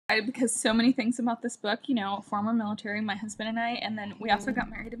because so many things about this book, former military, my husband and I, and then we also got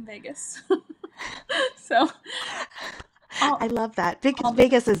married in Vegas. So I love that because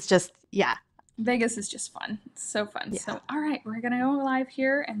Vegas is just, yeah. Vegas is just fun. It's so fun. Yeah. So, all right, we're going to go live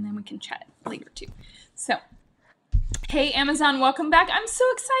here and then we can chat later too. So, hey, Amazon, welcome back. I'm so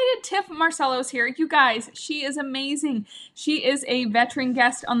excited. Tiff Marcelo's here. You guys, she is amazing. She is a veteran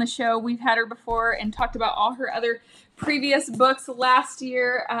guest on the show. We've had her before and talked about all her other previous books last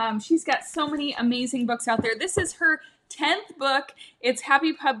year. She's got so many amazing books out there. This is her 10th book. It's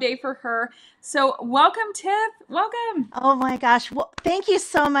Happy Pub Day for her. So welcome, Tiff. Welcome. Oh my gosh. Well, thank you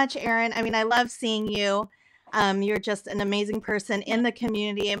so much, Erin. I mean, I love seeing you. You're just an amazing person in the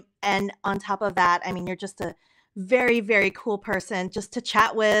community. And on top of that, I mean, you're just a very, very cool person just to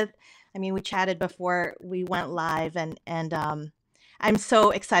chat with. I mean, we chatted before we went live and I'm so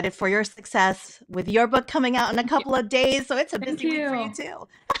excited for your success with your book coming out in a couple of days. So it's a busy week for you too.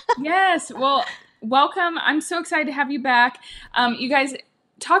 Yes. Well, welcome. I'm so excited to have you back. You guys,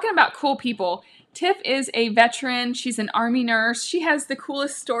 talking about cool people, Tiff is a veteran. She's an Army nurse. She has the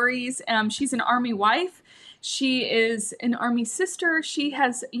coolest stories. She's an Army wife. She is an Army sister. She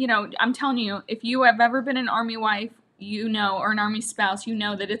has, I'm telling you, if you have ever been an Army wife, or an Army spouse,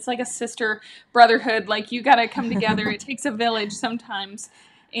 that it's like a sister brotherhood. Like you got to come together. It takes a village sometimes.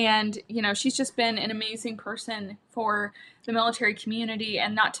 And, she's just been an amazing person for the military community,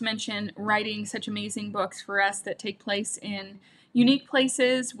 and not to mention writing such amazing books for us that take place in unique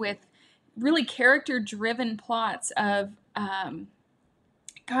places with really character-driven plots of,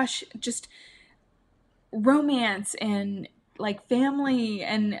 just romance and like family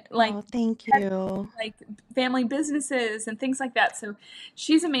and like thank you, like family businesses and things like that. So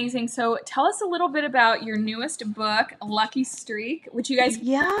she's amazing. So tell us a little bit about your newest book, Lucky Streak, which you guys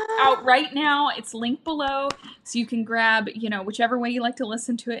out right now. It's linked below, so you can grab whichever way you like to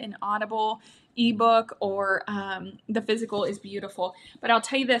listen to it, in Audible, ebook, or the physical is beautiful. But I'll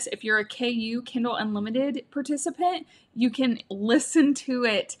tell you this, if you're a KU Kindle Unlimited participant, you can listen to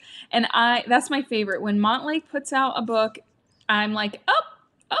it. And that's my favorite. When Montlake puts out a book, I'm like,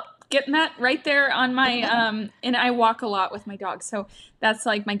 getting that right there on my, and I walk a lot with my dog. So that's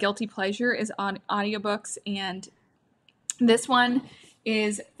like my guilty pleasure is on audiobooks. And this one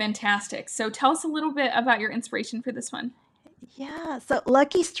is fantastic. So tell us a little bit about your inspiration for this one. Yeah, so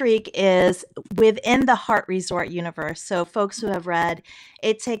Lucky Streak is within the Heart Resort universe. So folks who have read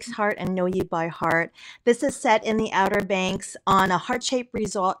It Takes Heart and Know You by Heart, this is set in the Outer Banks on a heart-shaped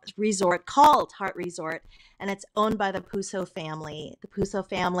resort called Heart Resort, and it's owned by the Puso family. The Puso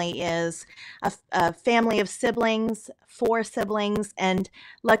family is a family of siblings, 4 siblings, and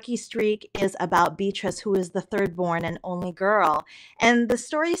Lucky Streak is about Beatrice, who is the third born and only girl. And the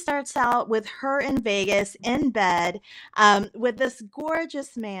story starts out with her in Vegas in bed with this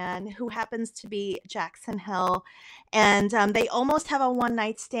gorgeous man who happens to be Jackson Hill. And they almost have a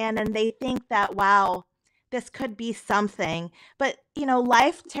one-night stand, and they think that, wow, this could be something. But,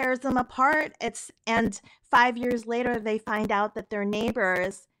 life tears them apart. And 5 years later, they find out that they're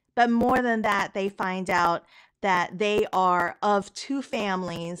neighbors. But more than that, they find out that they are of 2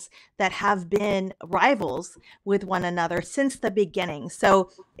 families that have been rivals with one another since the beginning. So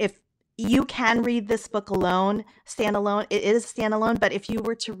if you can read this book alone, standalone, it is standalone, but if you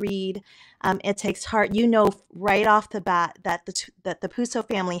were to read It Takes Heart, right off the bat that the Puso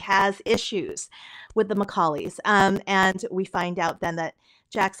family has issues with the Macaulays. And we find out then that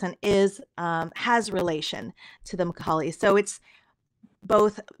Jackson has relation to the Macaulays. So it's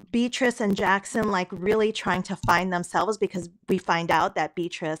both Beatrice and Jackson like really trying to find themselves, because we find out that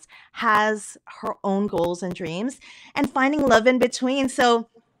Beatrice has her own goals and dreams, and finding love in between. So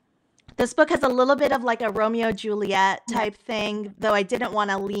this book has a little bit of like a Romeo Juliet type thing, though I didn't want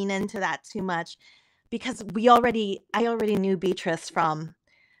to lean into that too much, because I already knew Beatrice from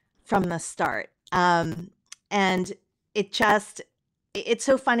the start. And it's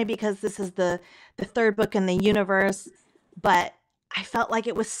so funny because this is the 3rd book in the universe, but I felt like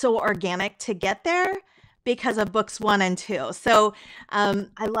it was so organic to get there because of books 1 and 2. So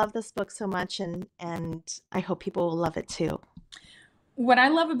I love this book so much, and I hope people will love it too. What I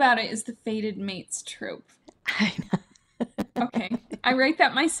love about it is the fated mates trope. I know. Okay. I write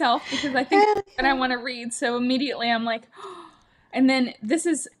that myself because I think that's what I want to read. So immediately I'm like, oh. And then this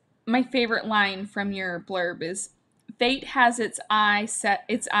is my favorite line from your blurb is, fate has its eye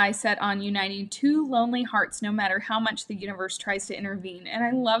set on uniting 2 lonely hearts, no matter how much the universe tries to intervene. And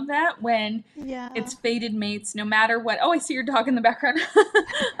I love that when it's fated mates, no matter what. Oh, I see your dog in the background.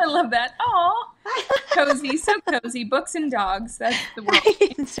 I love that. Oh, cozy, so cozy. Books and dogs. That's the world.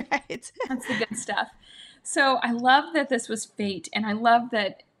 That's right. That's the good stuff. So I love that this was fate, and I love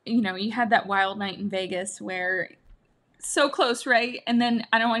that you had that wild night in Vegas where so close, right? And then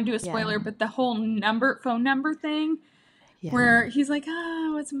I don't want to do a spoiler, but the whole phone number thing where he's like,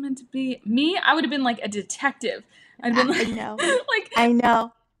 oh, it's meant to be. Me, I would have been like a detective. I'd been like, I know. I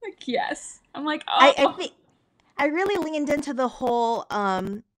know. Like, yes. I'm like, oh. I think I really leaned into the whole,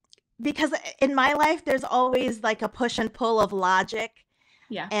 because in my life, there's always like a push and pull of logic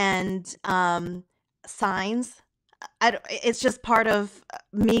and signs. It's just part of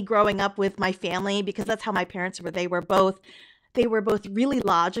me growing up with my family, because that's how my parents were. They were both really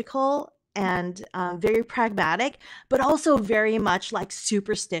logical and very pragmatic, but also very much like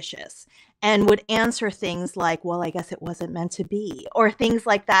superstitious, and would answer things like, well, I guess it wasn't meant to be, or things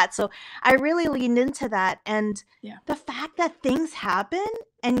like that. So I really leaned into that. And the fact that things happen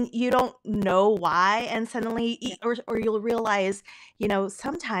and you don't know why, and suddenly, or you'll realize,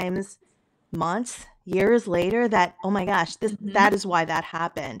 sometimes months, years later, that, oh my gosh, that is why that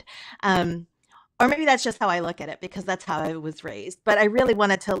happened. Or maybe that's just how I look at it, because that's how I was raised. But I really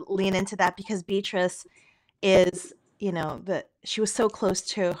wanted to lean into that because Beatrice is, she was so close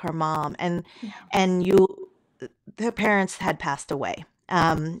to her mom, and her parents had passed away.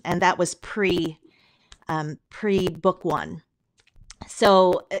 And that was pre book one.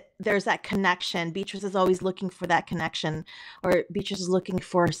 So there's that connection. Beatrice is always looking for that connection, or Beatrice is looking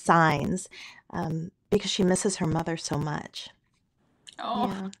for signs, because she misses her mother so much.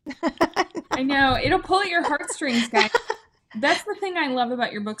 Oh, I know. It'll pull at your heartstrings, guys. That's the thing I love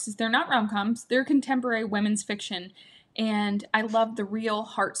about your books, is they're not rom-coms. They're contemporary women's fiction. And I love the real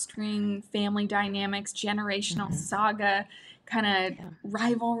heartstring family dynamics, generational saga, kind of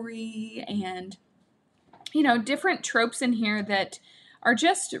rivalry, and, different tropes in here that are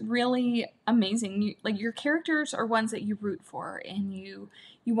just really amazing. Your characters are ones that you root for, and you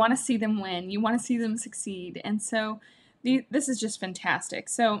want to see them win. You want to see them succeed. And so this is just fantastic.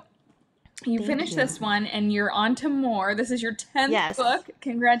 So you finished this one, and you're on to more. This is your 10th book.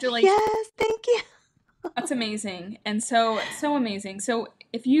 Congratulations. Yes, thank you. That's amazing. And so amazing. So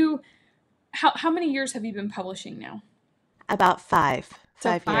how many years have you been publishing now? About 5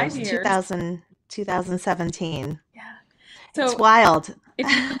 years. years. 2017. Yeah. So it's wild. If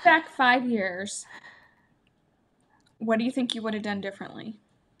you look back 5 years, what do you think you would have done differently?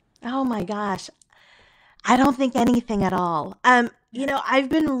 Oh my gosh. I don't think anything at all. I've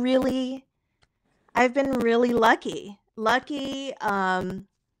been really lucky,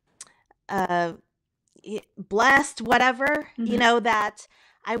 blessed, whatever, that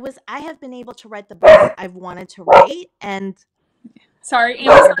I have been able to write the books I've wanted to write. And sorry,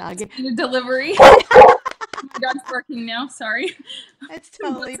 Amazon's in a delivery. My dog's barking now. Sorry. It's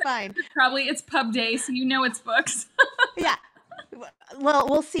totally fine. It's pub day, so it's books. Yeah. Well,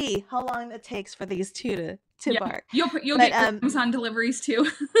 we'll see how long it takes for these two to bark. You'll get Amazon deliveries too.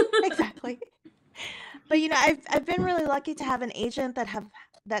 Exactly. But I've been really lucky to have an agent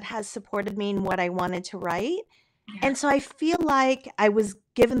that has supported me in what I wanted to write. Yeah. And so I feel like I was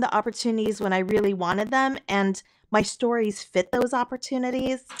given the opportunities when I really wanted them, and my stories fit those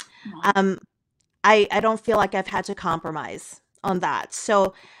opportunities. Wow. I don't feel like I've had to compromise on that.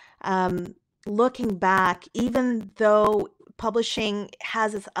 So looking back, even though publishing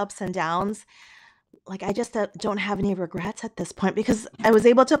has its ups and downs, like I just don't have any regrets at this point, because I was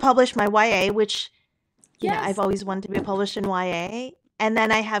able to publish my YA, which I've always wanted to be published in YA. And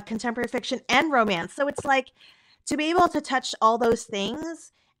then I have contemporary fiction and romance. So it's like to be able to touch all those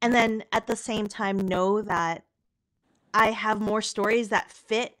things, and then at the same time know that I have more stories that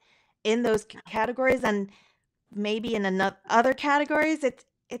fit in those categories, and maybe in other categories, it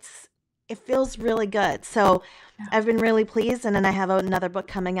feels really good. So I've been really pleased. And then I have another book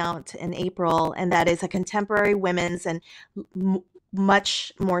coming out in April, and that is a contemporary women's, and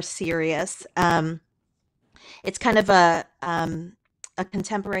much more serious. It's kind of a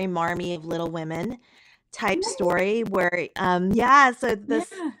contemporary Marmee of Little Women type story where,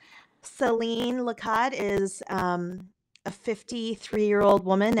 Celine Lacotte is a 53-year-old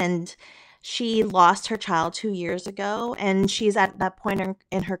woman, and she lost her child 2 years ago. And she's at that point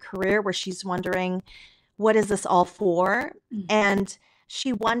in her career where she's wondering, what is this all for? Mm-hmm. And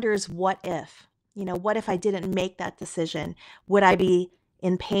she wonders, what if I didn't make that decision? Would I be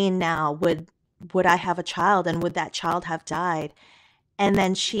in pain now? Would I have a child, and would that child have died? And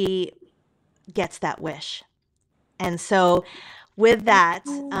then she gets that wish. And so with that,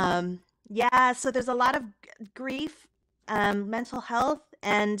 so there's a lot of grief, mental health,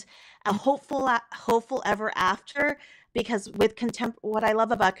 and a hopeful ever after, because with what I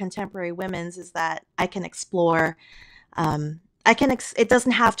love about contemporary women's is that I can explore, it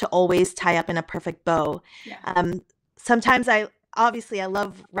doesn't have to always tie up in a perfect bow. Yeah. Sometimes obviously I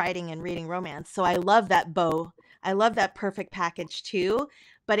love writing and reading romance. So I love that bow. I love that perfect package too.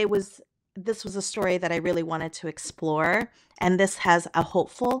 But this was a story that I really wanted to explore. And this has a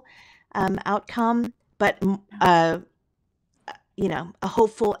hopeful outcome, but a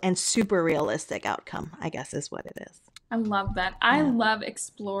hopeful and super realistic outcome, I guess is what it is. I love that. I love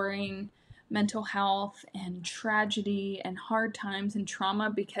exploring mental health and tragedy and hard times and trauma,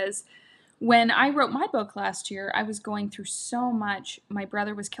 because when I wrote my book last year, I was going through so much. My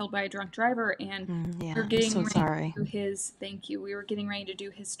brother was killed by a drunk driver, and we were getting I'm so sorry. to do his thank you. We were getting ready to do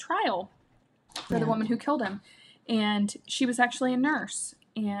his trial for the woman who killed him. And she was actually a nurse,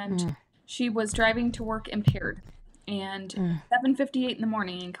 and she was driving to work impaired. And 7:58 in the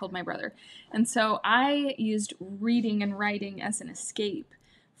morning, and killed my brother. And so I used reading and writing as an escape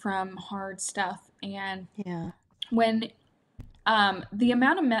from hard stuff. And when the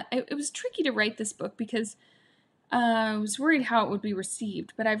amount of it was tricky to write this book, because I was worried how it would be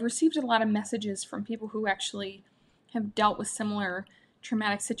received. But I've received a lot of messages from people who actually have dealt with similar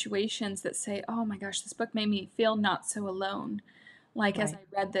traumatic situations that say, "Oh my gosh, this book made me feel not so alone, like as I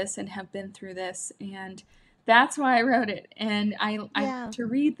read this and have been through this." And that's why I wrote it. And I like to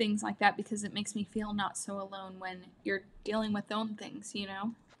read things like that, because it makes me feel not so alone when you're dealing with own things,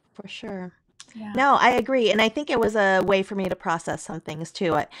 For sure. Yeah. No, I agree. And I think it was a way for me to process some things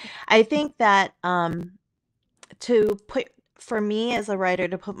too. I think that for me as a writer,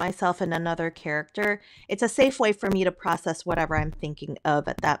 to put myself in another character, it's a safe way for me to process whatever I'm thinking of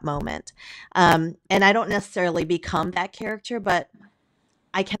at that moment. And I don't necessarily become that character, but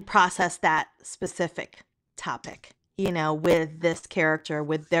I can process that specific topic, with this character,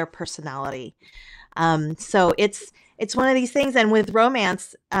 with their personality. So it's one of these things. And with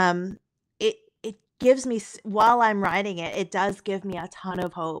romance, it gives me, while I'm writing it, it does give me a ton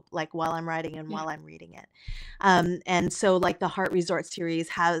of hope, like while I'm writing and while I'm reading it. And so like the Heart Resort series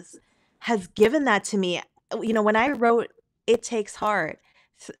has given that to me. When I wrote It Takes Heart,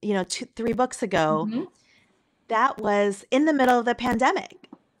 3 books ago, that was in the middle of the pandemic,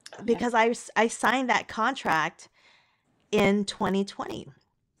 because I signed that contract in 2020.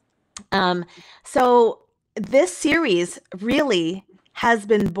 So this series really has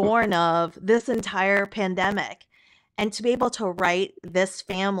been born of this entire pandemic, and to be able to write this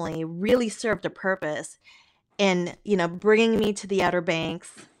family really served a purpose in, bringing me to the Outer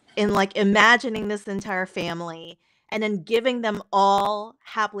Banks, in like imagining this entire family, and then giving them all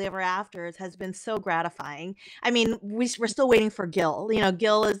happily ever afters has been so gratifying. I mean, we're still waiting for Gil.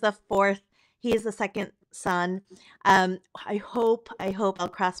 Gil is the fourth. He is the second son. I hope I'll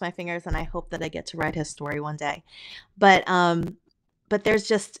cross my fingers, and I hope that I get to write his story one day. But there's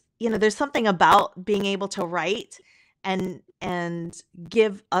just, there's something about being able to write and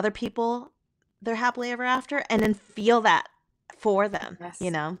give other people their happily ever after, and then feel that for them.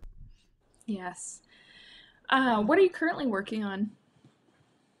 Yes. What are you currently working on?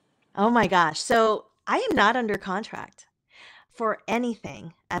 Oh my gosh. So I am not under contract for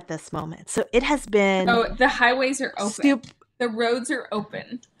anything at this moment. So it has been... Oh, the highways are open. The roads are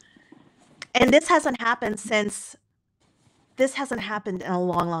open. And this hasn't happened in a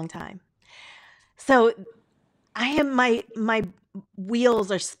long, long time. So my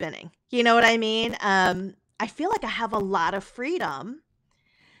wheels are spinning. You know what I mean? I feel like I have a lot of freedom.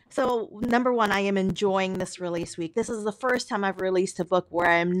 So number one, I am enjoying this release week. This is the first time I've released a book where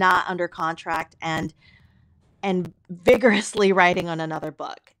I am not under contract and vigorously writing on another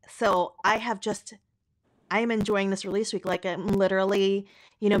book. So I am enjoying this release week. Like I'm literally,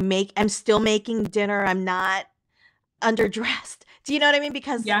 I'm still making dinner. I'm not underdressed. Do you know what I mean?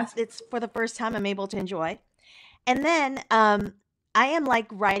 Because it's for the first time I'm able to enjoy. And then I am like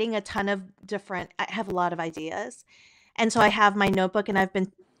writing a ton of I have a lot of ideas. And so I have my notebook, and I've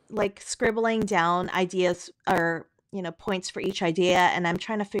been like scribbling down ideas, or, points for each idea. And I'm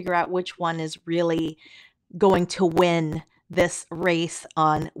trying to figure out which one is really going to win this race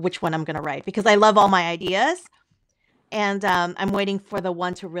on which one I'm going to write, because I love all my ideas. And I'm waiting for the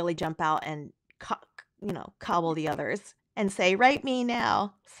one to really jump out and, cobble the others and say, write me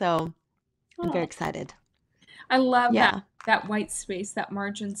now. So I'm very excited. I love that white space, that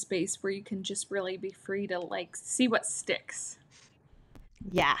margin space where you can just really be free to like see what sticks.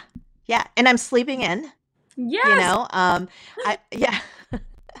 Yeah. Yeah. And I'm sleeping in. Yes.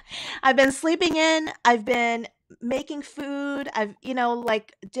 I've been sleeping in. I've been making food. I've,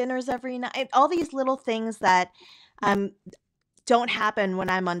 like dinners every night. All these little things that don't happen when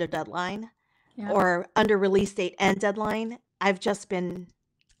I'm under deadline or under release date and deadline. I've just been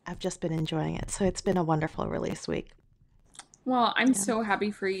enjoying it. So it's been a wonderful release week. Well, I'm Yeah. so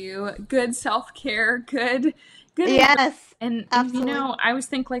happy for you. Good self-care, good Yes, and absolutely. I always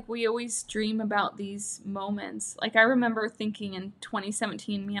think like we always dream about these moments. Like I remember thinking in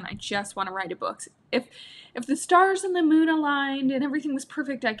 2017, man, I just want to write a book. If the stars and the moon aligned and everything was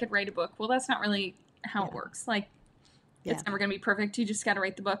perfect, I could write a book. Well, that's not really how it Yeah. works. Like Yeah. it's never going to be perfect. You just got to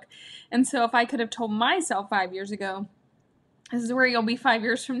write the book. And so if I could have told myself 5 years ago, this is where you'll be 5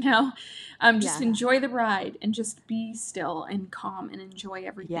 years from now. Just Yeah. enjoy the ride and just be still and calm and enjoy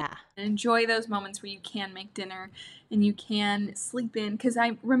everything. Yeah. And enjoy those moments where you can make dinner and you can sleep in. Because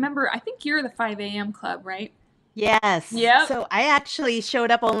I remember, I think you're the 5 a.m. club, right? Yes. Yep. So I actually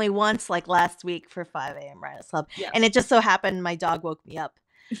showed up only once, like last week for 5 a.m. Writers Club, Yep. and it just so happened my dog woke me up.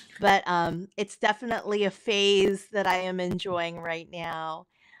 But it's definitely a phase that I am enjoying right now,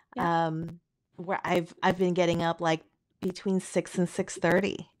 Yeah. um, where I've been getting up like between 6 and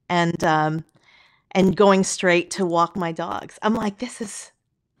 6:30, and going straight to walk my dogs. I'm like, this is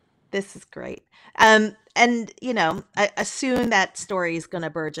great. And soon that story is gonna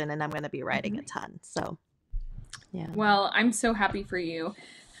burgeon, and I'm gonna be writing a Mhm. ton. So yeah. Well, I'm so happy for you.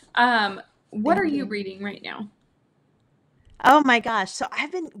 What are Thank you you. reading right now? Oh my gosh. So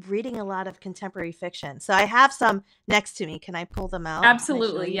I've been reading a lot of contemporary fiction. So I have some next to me. Can I pull them out? Can I show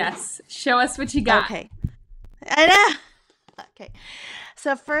Absolutely, you? yes. Show us what you got. Okay. I know. Okay.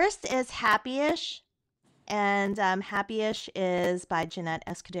 So first is Happy-ish. And Happy-ish is by Jeanette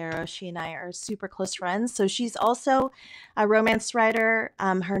Escudero. She and I are super close friends. So she's also a romance writer.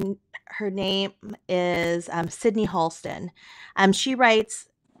 Her name is Sydney Halston. She writes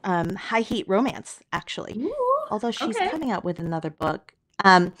high heat romance, actually, Ooh, although she's okay. coming out with another book.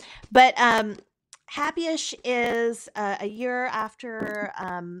 But Happy-ish is a year after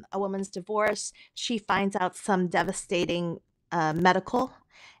a woman's divorce. She finds out some devastating medical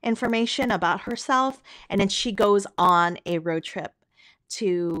information about herself, and then she goes on a road trip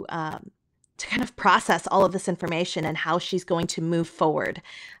to kind of process all of this information and how she's going to move forward,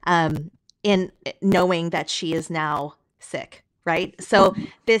 in knowing that she is now sick. Right. So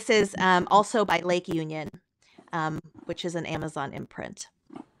this is also by Lake Union, which is an Amazon imprint.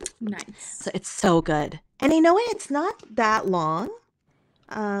 Nice. So it's so good. And you know what? It's not that long.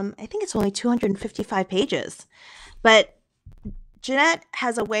 I think it's only 255 pages. But Jeanette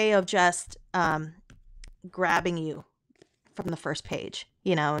has a way of just grabbing you from the first page,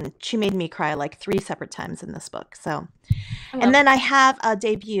 and she made me cry like 3 separate times in this book. So, and then I have a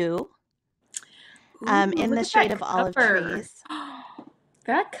debut Ooh, in look the at shade that of olive cover. trees.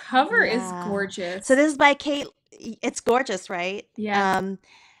 That cover is Yeah. So gorgeous. this is by Kate. It's gorgeous, right? Yes.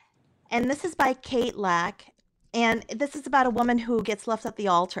 And this is by Kate Lack. And this is about a woman who gets left at the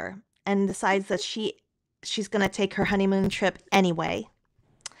altar and decides that she's going to take her honeymoon trip anyway.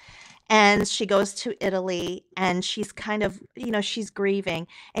 And she goes to Italy, and she's kind of, she's grieving,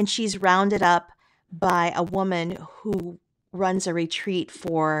 and she's rounded up by a woman who runs a retreat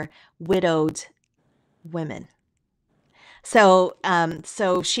for widowed women. So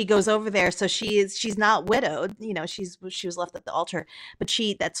she goes over there. So she's not widowed, she was left at the altar, but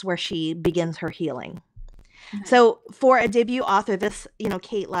that's where she begins her healing. Nice. So for a debut author, this,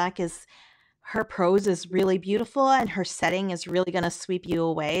 Kate Lack her prose is really beautiful, and her setting is really going to sweep you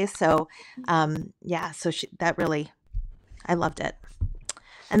away. So, yeah, so I loved it.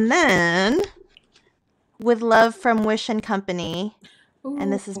 And then With Love from Wish and Company,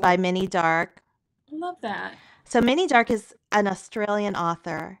 and this is by Minnie Dark. Love that. So Minnie Dark is an Australian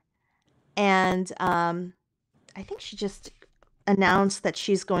author, and I think she just announced that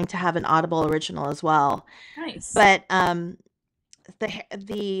she's going to have an Audible original as well. Nice. But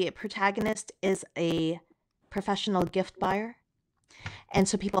the protagonist is a professional gift buyer, and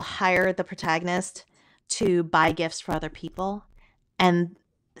so people hire the protagonist to buy gifts for other people, and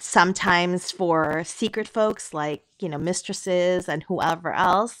sometimes for secret folks like mistresses and whoever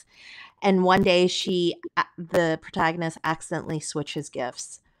else. And one day the protagonist accidentally switches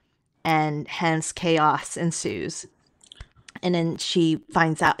gifts, and hence chaos ensues. And then she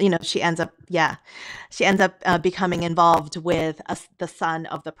finds out, she ends up becoming involved with the son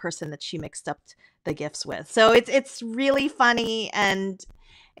of the person that she mixed up the gifts with. So it's really funny, and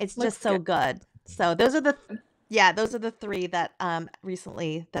it's just so good. So those are the three that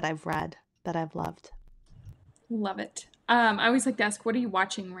recently that I've read that I've loved. Love it. I always like to ask, what are you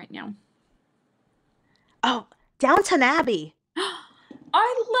watching right now? Oh, Downton Abbey.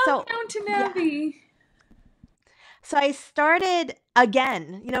 I love Downton Abbey. Yeah. So I started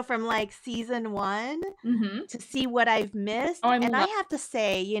again, from like season 1 to see what I've missed. And I have to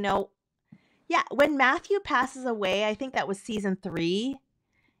say, when Matthew passes away, I think that was season 3.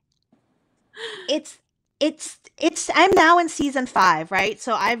 I'm now in season 5, right?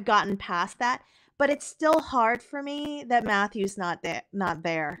 So I've gotten past that, but it's still hard for me that Matthew's not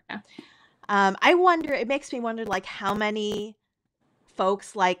there. Yeah. I wonder, it makes me wonder like how many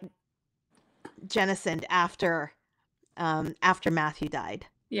folks like jettisoned after Matthew died.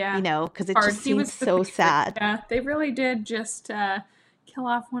 Yeah. You know, because it just seems so sad. Yeah, they really did just kill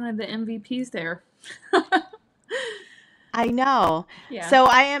off one of the MVPs there. I know. Yeah. So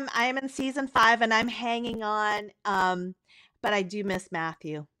I am in season 5 and I'm hanging on. But I do miss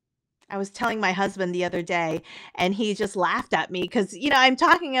Matthew. I was telling my husband the other day and he just laughed at me because, you know, I'm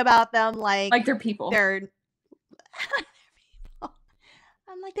talking about them like they're people. I'm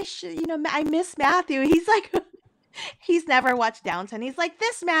like, they should, you know, I miss Matthew. He's like, he's never watched Downton. He's like,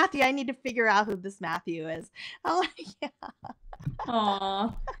 this Matthew, I need to figure out who this Matthew is. I'm like, yeah.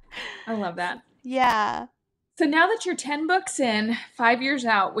 Aw, I love that. Yeah. So now that you're 10 books in, 5 years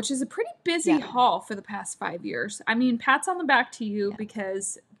out, which is a pretty busy haul for the past 5 years. I mean, pats on the back to you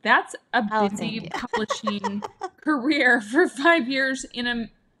because that's a busy publishing career for 5 years in a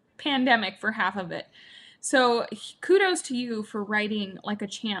pandemic for half of it. So kudos to you for writing like a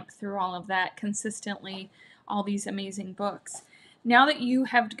champ through all of that consistently, all these amazing books. Now that you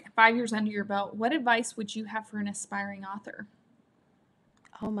have 5 years under your belt, what advice would you have for an aspiring author?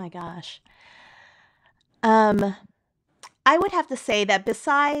 Oh my gosh. I would have to say that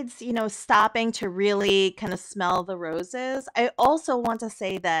besides, you know, stopping to really kind of smell the roses, I also want to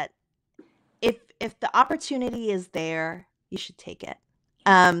say that if the opportunity is there, you should take it.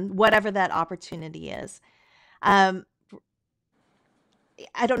 Whatever that opportunity is. I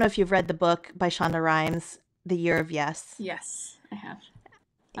don't know if you've read the book by Shonda Rhimes, The Year of Yes. Yes, I have.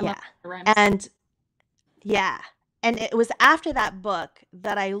 I love Rhimes. And it was after that book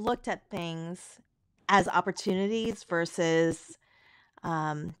that I looked at things as opportunities versus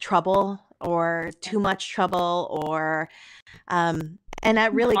trouble or too much trouble or and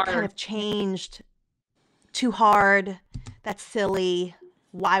that really kind of changed. Too hard, that's silly,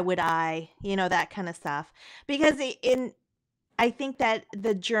 why would I, you know, that kind of stuff, because I think that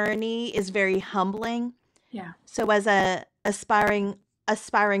the journey is very humbling. Yeah. So as a aspiring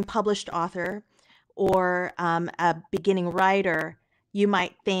published author or a beginning writer, you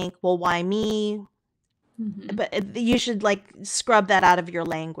might think, well, why me? Mm-hmm. But you should like scrub that out of your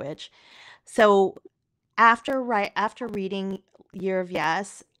language. So after reading Year of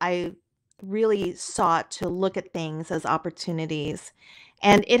Yes, I really sought to look at things as opportunities,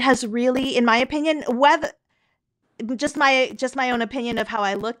 and it has really, in my opinion, whether just my own opinion of how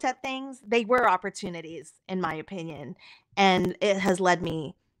I looked at things, they were opportunities in my opinion, and it has led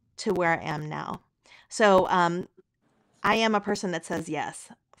me to where I am now. So I am a person that says yes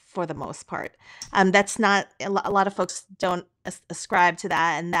for the most part. That's not a lot of folks don't ascribe to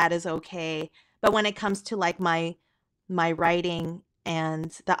that, and that is okay. But when it comes to like my writing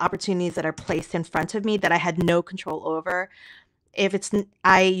and the opportunities that are placed in front of me that I had no control over,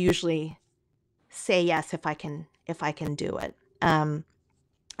 I usually say yes if I can do it. And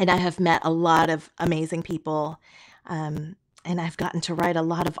I have met a lot of amazing people, and I've gotten to write a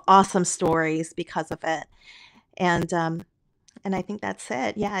lot of awesome stories because of it. And I think that's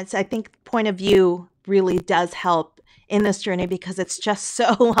it. Yeah, I think point of view really does help in this journey because it's just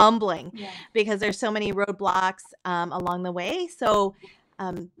so humbling. Yeah. Because there's so many roadblocks along the way. So,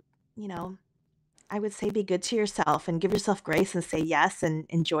 you know, I would say be good to yourself and give yourself grace and say yes and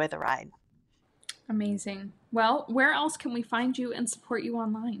enjoy the ride. Amazing. Well, where else can we find you and support you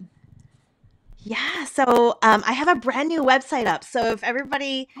online? Yeah, so I have a brand new website up. So if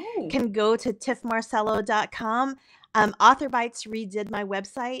everybody can go to tiffmarcelo.com, Author Bites redid my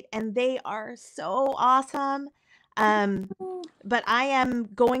website and they are so awesome. But I'm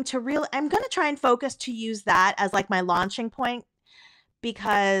going to try and focus to use that as like my launching point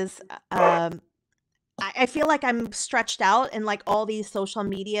because I feel like I'm stretched out in like all these social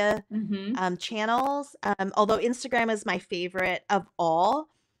media channels. Although Instagram is my favorite of all.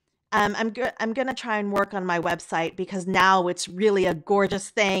 I'm gonna try and work on my website because now it's really a gorgeous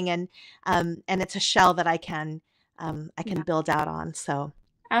thing and it's a shell that I can build out on. So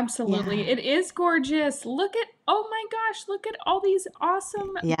absolutely, it is gorgeous. Look at look at all these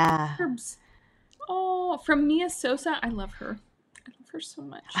awesome herbs. Oh, from Mia Sosa, I love her. I love her so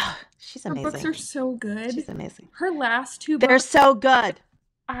much. Oh, she's amazing. Her books are so good. She's amazing. Her last 2 books, they're so good.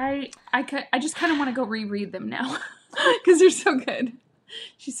 I just kind of want to go reread them now because they're so good.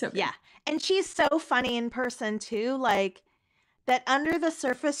 She's so good. Yeah. And she's so funny in person too. Like that under the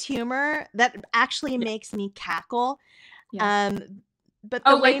surface humor that actually makes me cackle. Yeah. But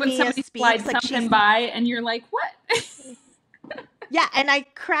the way like when Mia somebody speaks, slides something by and you're like, what? Yeah, and I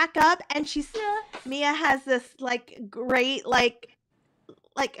crack up, and Mia has this like great like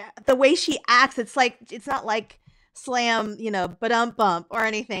the way she acts. It's like it's not like slam, bump or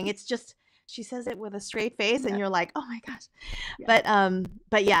anything. It's just she says it with a straight face, and you're like, oh my gosh. Yeah.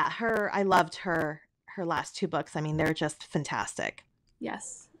 But yeah, I loved her last two books. I mean, they're just fantastic.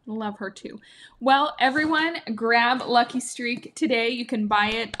 Yes. Love her too. Well, everyone, grab Lucky Streak today. You can buy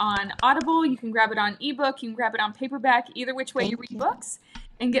it on Audible. You can grab it on ebook. You can grab it on paperback. Either which way you read books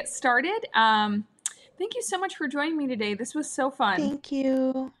and get started. Thank you so much for joining me today. This was so fun. Thank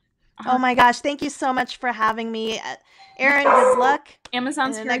you. Oh my gosh. Thank you so much for having me. Erin, good luck.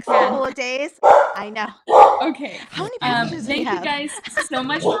 Amazon's in the next couple of days. I know. Okay. How many pages do you have? Thank you guys so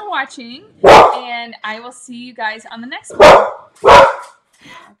much for watching. And I will see you guys on the next one.